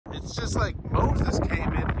It's just like Moses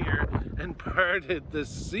came in here and parted the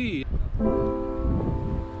sea.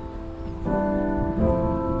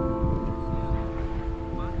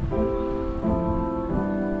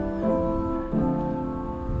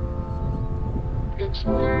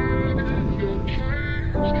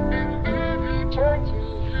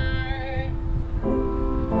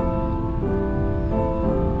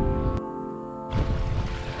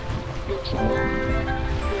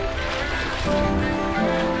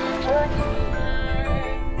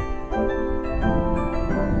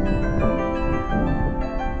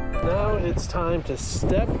 Now it's time to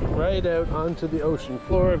step right out onto the ocean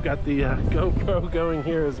floor. I've got the GoPro going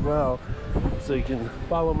here as well, so you can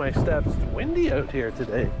follow my steps. It's windy out here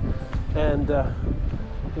today, and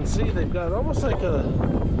you can see they've got almost like a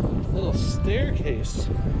little staircase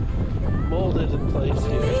molded in place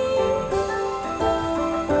here.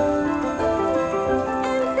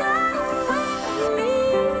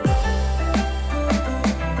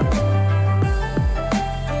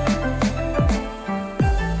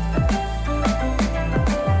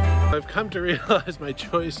 I've come to realize my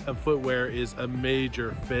choice of footwear is a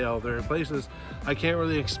major fail. There are places I can't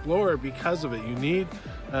really explore because of it. You need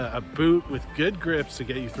a boot with good grips to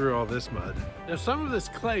get you through all this mud. Now, some of this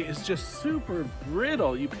clay is just super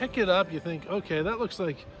brittle. You pick it up, you think, okay, that looks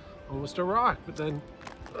like almost a rock, but then,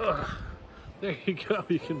 there you go.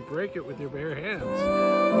 You can break it with your bare hands.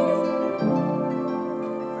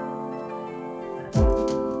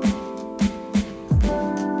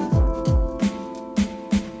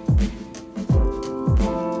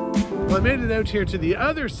 Well, I made it out here to the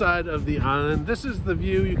other side of the island. This is the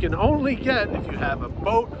view you can only get if you have a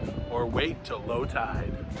boat or wait till low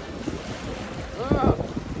tide.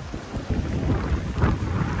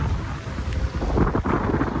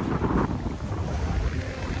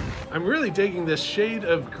 I'm really digging this shade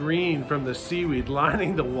of green from the seaweed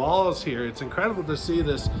lining the walls here. It's incredible to see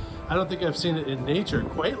this. I don't think I've seen it in nature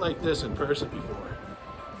quite like this in person before.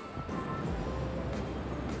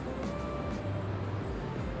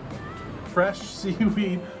 Fresh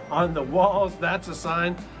seaweed on the walls, that's a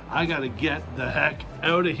sign I gotta get the heck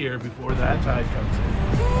out of here before that tide comes in.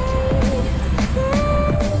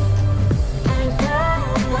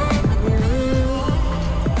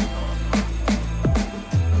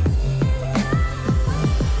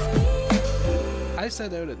 I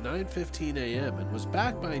set out at 9:15 a.m. and was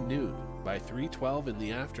back by noon. By 3:12 in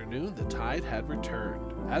the afternoon, the tide had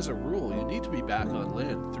returned. As a rule, you need to be back on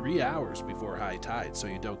land 3 hours before high tide so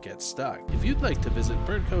you don't get stuck. If you'd like to visit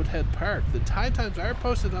Burntcoat Head Park, the tide times are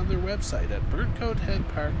posted on their website at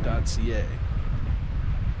burntcoatheadpark.ca.